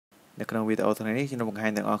ในក្នុងវីដេអូថ្ងៃនេះខ្ញុំនឹង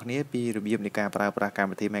បង្ហាញទាំងអស់គ្នាពីរបៀបនៃការប្រើប្រាស់កម្ម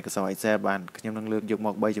វិធី Microsoft Excel បានខ្ញុំនឹងលើកយក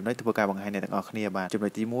មក3ចំណុចធ្វើការបង្ហាញអ្នកទាំងអស់គ្នាបាទចំណុ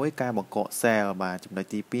ចទី1ការបង្កក cell បាទចំណុច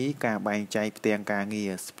ទី2ការបែងចែកផ្ទាំងការងា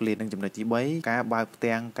រ split និងចំណុចទី3ការបើកផ្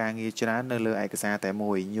ទាំងការងារច្រើននៅលើឯកសារតែមួ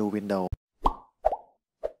យ new window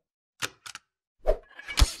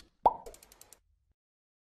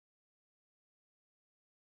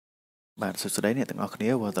បាទសួស្តីអ្នកទាំងអស់គ្នា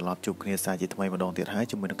វិលត្រឡប់ជួបគ្នាសាជាថ្មីម្ដងទៀតហើយ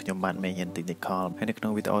ជាមួយនឹងខ្ញុំបាទ MengHean Technical ហើ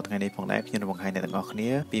យនៅក្នុងវីដេអូថ្ងៃនេះផងដែរខ្ញុំនឹងបង្ហាញអ្នកទាំង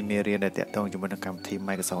អស់គ្នាពីមេរៀនដែលទាក់ទងជាមួយនឹងកម្មវិធី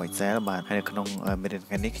Microsoft Excel បាទហើយនៅក្នុងមេរៀនថ្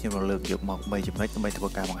ងៃនេះខ្ញុំនឹងលើកយកមក3ចំណុ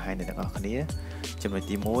ចដើម្បីធ្វើការបង្ហាញអ្នកទាំងអស់គ្នាចំណុច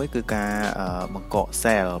ទី1គឺការបង្កក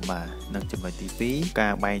cell បាទនិងចំណុចទី2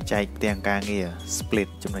ការបែងចែកផ្ទាំងការងារ split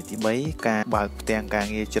ចំណុចទី3ការបើកផ្ទាំងកា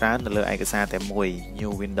រងារច្រើននៅលើឯកសារតែមួយ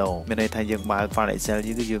new window មានន័យថាយើងបើក file Excel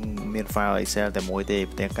គឺយើងមាន file Excel តែមួ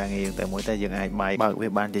យទេផ្ទាំងការងារតែមួយតែយើងអាចបើ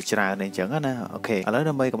កវាបានជាច្រើនអញ្ចឹងណាអូខេឥឡូ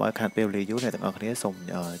វដើម្បីកុំឲ្យខាត់ពេលវេលាយូរអ្នកទាំងអស់គ្នាសូ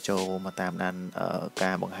មចូលមកតាមដាន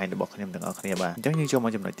ការបង្ហាញរបស់ខ្ញុំទាំងអស់គ្នាបាទអញ្ចឹងយើងចូល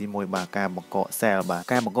មកចំណុចទី1បាទការបង្កក cell បា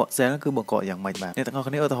ទការបង្កក cell គឺបង្កកយ៉ាងម៉េចបាទអ្នកទាំង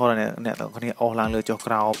អស់គ្នាឧទាហរណ៍អ្នកទាំងអស់គ្នាអស់ឡើងលើចុះ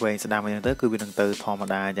ក្រោមវែងស្ដាំអញ្ចឹងទៅគឺវានឹងទៅធម្ម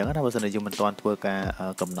តាអញ្ចឹងណាបើសិនជាយើងមិនទាន់ធ្វើការ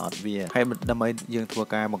កំណត់វាហើយដើម្បីយើ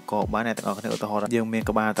ងធ្វើការបង្កកបានអ្នកទាំងអស់គ្នាឧទាហរណ៍យើងមាន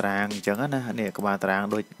ក្បាលតារាងអញ្ចឹងណានេះក្បាលតារា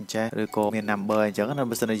ងដូចអញ្ចេះឬក៏មាន number អញ្ចឹងណា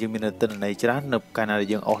បើសិនជាយើងមានទិន្នន័យច្រើននៅកា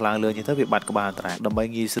លណាយើងអស់ឡើងលើអញ្ចឹងទៅវាបាត់ក្បាលតារាងដើម្បី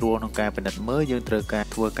ងាយស្រួលក្នុងការពិនិត្យមើលយើងត្រូវកា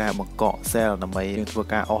រធ្វើការបង្កក cell ដើម្បីយើ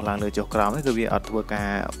ងធ្វើការអស់ឡើងលើចុះក្រោមនេះគឺវាអត់ធ្វើកា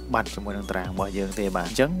របាត់ជាមួយនឹងតារាងរបស់យើងទេបាទ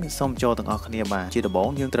អញ្ចឹងសូមចូលទាំងអស់គ្នាបាទជាដំបូ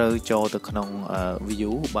ងយើងត្រូវចូលទៅក្នុង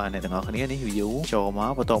view បាទអ្នកទាំងអស់គ្នានេះ view ចូលម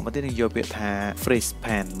កបន្ទាប់មកទៀតយើងយកពាក្យថា freeze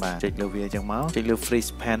pan បាទចុចលើវាអញ្ចឹងមកចុចលើ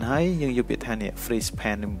freeze pan ហើយយើងយកពាក្យថានេះ freeze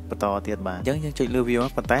pan បន្តទៀតបាទអញ្ចឹងយើងចុចលើវាមក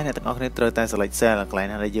ប៉ុន្តែអ្នកទាំងអស់គ្នាត្រូវតែ select cell កន្លែង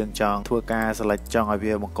ណាដែលយើងចង់ធ្វើការ select ចង់ឲ្យ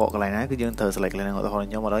វាបង្កកកន្លែងណាគឺយើងត្រូវ select កន្លែងហ្នឹងឧទាហរណ៍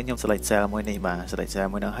ខ្ញុំឥឡូវខ្ញុំ select cell មួយនេះបាទ select cell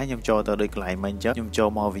មួយហ្នឹងហើយខ្ញុំចូលទៅដូចកន្លែងមិញអញ្ចឹងខ្ញុំចូ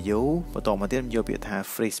លមក view បន្តមកទៀតខ្ញុំយកពាក្យថា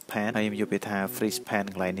freeze pan ហើយខ្ញុំយកពាក្យថា freeze pan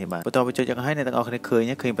កន្លែងនេះបាទបន្តមកចុចយ៉ាងហើយអ្នកទាំង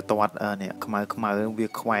អស់គ្នាឃើញបន្ទាត់នេះខ្មៅវា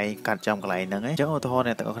ខ្វែងកាត់ចំកន្លែងហ្នឹងអញ្ចឹងឧទាហ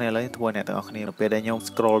រណ៍អ្នកទាំងអស់គ្នាឥឡូវធ្វើអ្នកទាំងអស់គ្នាពេលដែលខ្ញុំ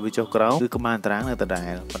scroll វាចុះក្រោមគឺក្បាលតារាងនៅ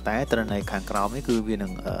ដដែលប៉ុន្តែត្រឹមនៅខាងក្រោម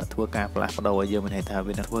នេះគឺវានឹងធ្វើការផ្លាស់ប្ដូរឲ្យយើងមានន័យថា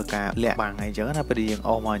វានឹងធ្វើការលាក់បាំងអីចឹងណាពេលយើ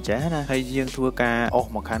ងអស់មកអញ្ចឹងណាហើយយើងធ្វើការអស់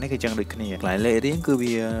មកខាងនេះគឺចឹងដូចគ្នាកន្លែងលេខរៀងគឺវា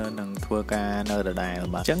នឹងធ្វើការនៅដដែល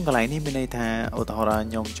បាទអញ្ចឹងកន្លែងនេះមានន័យថាឧទាហ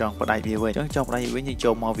រណ៍ខ្ញុំចង់ផ្ដាច់វាវិញអញ្ចឹងចង់ផ្ដាច់វាវិញយើ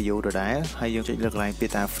ងចូលមក view ដដែលហើយយើងចុចលើកន្លែ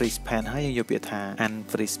ងពាក្យថា freeze pan ហើយយើងយកពាក្យថា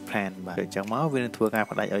unfreeze pan បាទអញ្ចឹងមកវានឹងធ្វើកា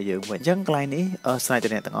រផ្ដាច់ឲ្យយើងវិញអញ្ចឹងកន្លែងនេះស្រាយតែ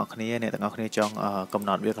អ្នកទាំងអស់គ្នាចង់កំ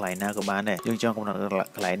ណត់វាកន្លែងណាក៏បានដែរយើងចង់កំណត់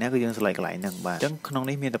កន្លែងណាគឺយើង select កន្លែងហ្នឹងបាទអញ្ចឹងក្នុ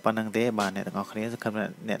ងនេះមានតែប៉ុណ្្នឹងទេបាទអ្នកទាំងអស់គ្នាសង្ឃឹម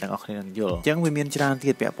អ្នកទាំងអស់គ្នានឹងយល់អញ្ចឹងវាមានច្រើ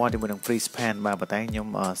នទៀតពាក់ព័ន្ធជាមួយនឹង freeze pan បាទប៉ុន្តែខ្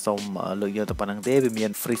ញុំសូមលើកយកតែប៉ុណ្្នឹងទេវាមា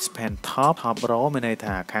ន freeze pan top row មានន័យ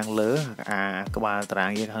ថាខាងលើក្បាលតារា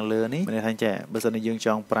ងយើងខាងលើនេះមានន័យថាចេះបើសិនជាយើងច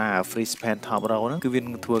ង់ប្រើ freeze pan top row ហ្នឹ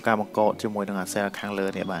ងគឺវានឹងធ្វើការបង្កកជាមួយនឹង cell ខា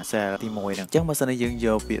ងលើនេះបាទ cell ទី1ហ្នឹងអញ្ចឹងបើសិនជាយើ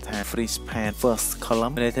ងយកពាក្យថា freeze pan first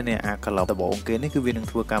column មានន័យថាcolumn ដំបូងគេនេះគឺវានឹ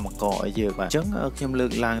ងធ្វើការបង្កកឲ្យយើងបាទអញ្ចឹងខ្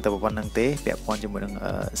ញុំលើកឡើងតែប៉ុណ្្នឹងទេពាក់ព័ន្ធជាមួយនឹង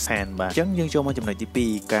pan បាទអញ្ចឹងយើងចូលមកចំណុចទី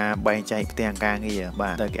2ការបែងចែកផ្ទាំងការងា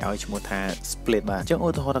របាទដែលគេឲ្យឈ្មោះថា split បាទអញ្ចឹ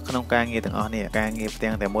ងឧទាហរណ៍ក្នុងការងារទាំងអស់នេះការងា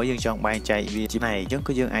រផ្ទាំងតែមួយយើងចង់បែងចែកវាជាផ្នែកអញ្ចឹ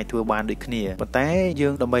ងគឺយើងអាចធ្វើបានដូចគ្នាប៉ុន្តែ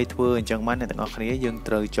យើងដើម្បីធ្វើអញ្ចឹងបានអ្នកទាំងអស់គ្នាយើង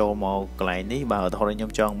ត្រូវចូលមកកន្លែងនេះបាទឧទាហ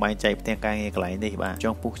រណ៍ខ្ញុំចង់បែងចែកផ្ទាំងការងារកន្លែងនេះបាទច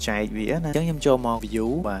ង់ពុះចែកវាណាអញ្ចឹងខ្ញុំចូលមក view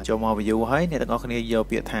បាទចូលមក view ហើយអ្នកទាំងអស់គ្នាយក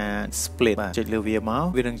ពាក្យថា split បាទចុចលើវា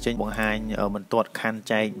មកវានឹងចេញបង្ហាញបន្ទាត់ខណ្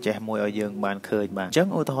ឌចែកចេះមួយឲ្យយើងបានឃើញបាទអញ្ចឹ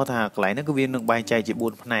ងឧទាហរណ៍ថាកន្លែងហ្នឹងគឺវានឹងបែងចែកជា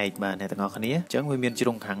4ផ្នែកបាទអ្នកទាំងអស់គ្នាអញ្ចឹងវាមានជ្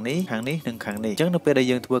រុងខាងនេះនិងខាងនេះអញ្ចឹងនៅពេលដែល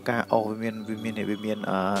យើងធ្វើការអស់វាមាន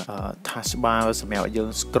task bar សម្រាប់យើង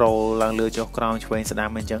scroll ឡើងលើចុះក្រោមឆ្វេងស្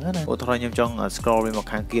ដាំអញ្ចឹងណាឧទាហរណ៍ខ្ញុំចង់ scroll វាមក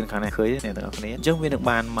ខាងគៀនខាងនេះឃើញអ្នកទាំងអស់គ្នាអញ្ចឹងវានឹ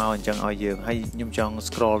ងបានមកអញ្ចឹងឲ្យយើងហើយខ្ញុំចង់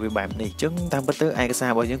scroll វាបែបនេះអញ្ចឹងតាមពិតទៅឯកសា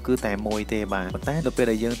ររបស់យើងគឺតែមួយទេបាទប៉ុន្តែដល់ពេ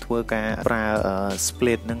លដែលយើងធ្វើការប្រើ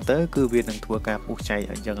split ហ្នឹងទៅគឺវានឹងធ្វើការពុះចែ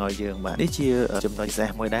កអញ្ចឹងឲ្យយើងបាទនេះជាចំណុចពិសេ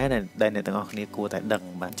សមួយដែរដែលអ្នកទាំងអស់គ្នាគួរតែដឹ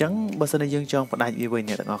ងបាទអញ្ចឹងបើសិនជាយើងចង់ផ្ដាច់វាវិញ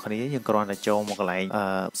អ្នកទាំងអស់គ្នាយើងគ្រាន់តែចូលមកកន្លែង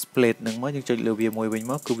split ហ្នឹងមកយើងចុចលើវាមួយវិ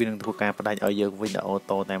ញមកគឺវានឹងធ្វើការផ្ដាច់ឲ្យយើងវិញ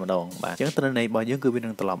ដល់អូតូតែម្ដងបាទអញ្ចឹងត្រឹមន័យរបស់យើ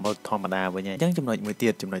ងគឺវានឹងត្រឡប់មកធម្មតាវិញហើយអញ្ចឹងចំណុចមួយទៀ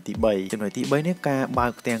តចំណុចទី3នេះការបើ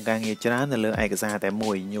កផ្ទាំងការងារច្រើននៅលើឯកសា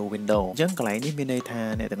រតែមួយ new window អញ្ចឹងកន្លែងនេះមានន័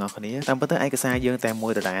យថាអ្នកទាំងអស់គ្នាតាមពិតទៅឯកសារយើងតែមួ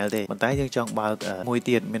យដដែលទេប៉ុន្តែយើងចង់បើកមួយ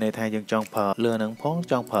ទៀតមានន័យថាយើងចង់ប្រើលើហ្នឹងផង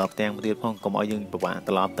ចង់ប្រើផ្ទាំងមួយទៀតផងកុំឲ្យយើងពិបា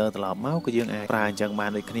កត្រឡប់ទៅត្រឡប់មកគឺយើងអាចប្រើអញ្ចឹ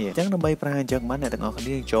ងបានដូចគ្នាអញ្ចឹងដើម្បីប្រើអញ្ចឹងបានអ្នកទាំង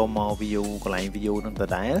អស់គ្នាយើងចូលមក view កន្លែង view ហ្នឹងដ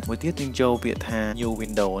ដែលមួយទៀតយើងចូលពាក្យថា new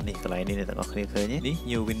window នេះកន្លែងនេះអ្នកទាំងអស់គ្នាឃើញនេះ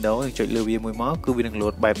new window យើងចុចលើវាមួយមកគឺវានឹង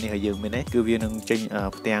load បែបនេះឲ្យយើងមានទេគឺវានឹងចេ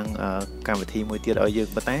ញផ្ទាំងកម្មវិធីមួយទៀតឲ្យយើ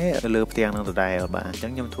ងប៉ុន្តែនៅលើផ្ទាំងហ្នឹងដដែលបាទ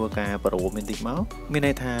អញ្ចឹងខ្ញុំធ្វើការប្រូបន្តិចមកមាន មាន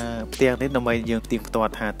ន័យថាផ្ទាំងនេះដើម្បីយើងទៀងផ្ទា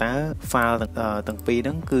ត់ថាតើ file ទាំងពីរហ្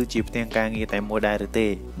នឹងគឺជាផ្ទាំងការងារតែមួយដែរឬទេ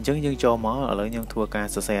អញ្ចឹងយើងចូលមកឥឡូវយើងធ្វើការ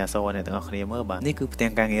សរសេរអក្សរអ្នកទាំងអស់គ្នាមើលបាទនេះគឺផ្ទាំ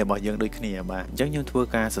ងការងាររបស់យើងដូចគ្នាបាទអញ្ចឹងយើងធ្វើ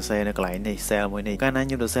ការសរសេរនៅកន្លែងនេះ cell មួយនេះកាលណា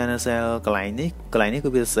ខ្ញុំសរសេរនៅ cell កន្លែងនេះគឺ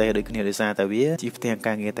វាសរសេរដូចគ្នាដោយសារតែវាជាផ្ទាំង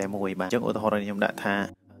ការងារតែមួយបាទអញ្ចឹងឧទាហរណ៍ខ្ញុំដាក់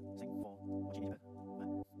ថា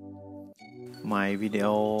my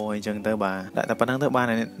video អញ្ចឹងទៅបាទដាក់តែប៉ុណ្្នឹងទៅបាន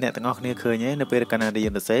អ្នកទាំងអស់គ្នាឃើញហើយនៅពេលកាលណារៀ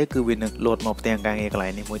នសរសេរគឺវានឹងលោតមកផ្ទាំងការងារកន្លែ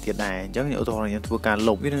ងនេះមួយទៀតដែរអញ្ចឹងឧទាហរណ៍ខ្ញុំធ្វើការ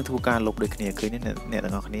លុបវានឹងធ្វើការលុបដូចគ្នាឃើញអ្នក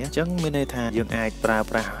ទាំងអស់គ្នាអញ្ចឹងមានន័យថាយើងអាចប្រើ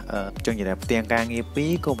ប្រាស់ចង់និយាយថាផ្ទាំងការងារពី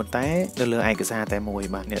រក៏ប៉ុន្តែនៅលើឯកសារតែមួយ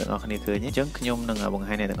បាទអ្នកទាំងអស់គ្នាឃើញអញ្ចឹងខ្ញុំនឹងបង្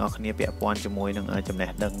ហាញអ្នកទាំងអស់គ្នាពាក់ព័ន្ធជាមួយនឹងចំណេះ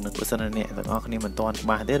ដឹងនឹងបើសិនអ្នកទាំងអស់គ្នាមិនទាន់ច្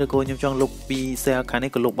បាស់ទេឬក៏ខ្ញុំចង់លុបពី cell ខាងនេះ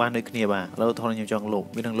ក៏លុបបានដូចគ្នាបាទឥឡូវឧទាហរណ៍ខ្ញុំចង់លុប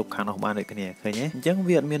វានឹងលុបខាងនោះបានដូចគ្នាឃើញទេអញ្ចឹង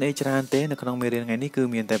វាអត់មានអីច្រើនទេនៅក្នុងមេរៀនថ្ងៃនេះគឺ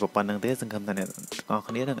មានតែប៉ុណ្្នឹងទេសង្ឃឹមថាអ្នកទាំងអស់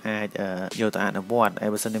គ្នានឹងអាចយកទៅអនុវត្តហើយ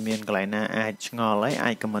បើសិនជាមានកន្លែងណាអាចឆ្ងល់ហើយ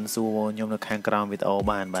អាច comment សួរខ្ញុំនៅខាងក្រោមវីដេអូ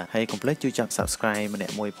បានបាទហើយកុំភ្លេចជួយចុច subscribe ម្នា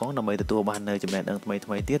ក់មួយផងដើម្បីទទួលបាននៅចំណេះដឹងថ្មី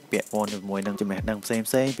ៗទៀតពាក់ព័ន្ធជាមួយនឹងចំណេះដឹងផ្សេងៗ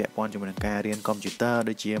ពាក់ព័ន្ធជាមួយនឹងការរៀនកុំព្យូទ័រ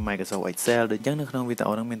ដូចជា Microsoft Excel ដូចចឹងនៅក្នុងវីដេ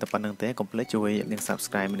អូនេះមានតែប៉ុណ្្នឹងទេកុំភ្លេចជួយ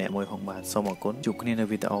subscribe ម្នាក់មួយផងបាទសូមអរគុណជួបគ្នានៅ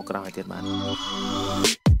វីដេអូក្រោយទៀតបាទ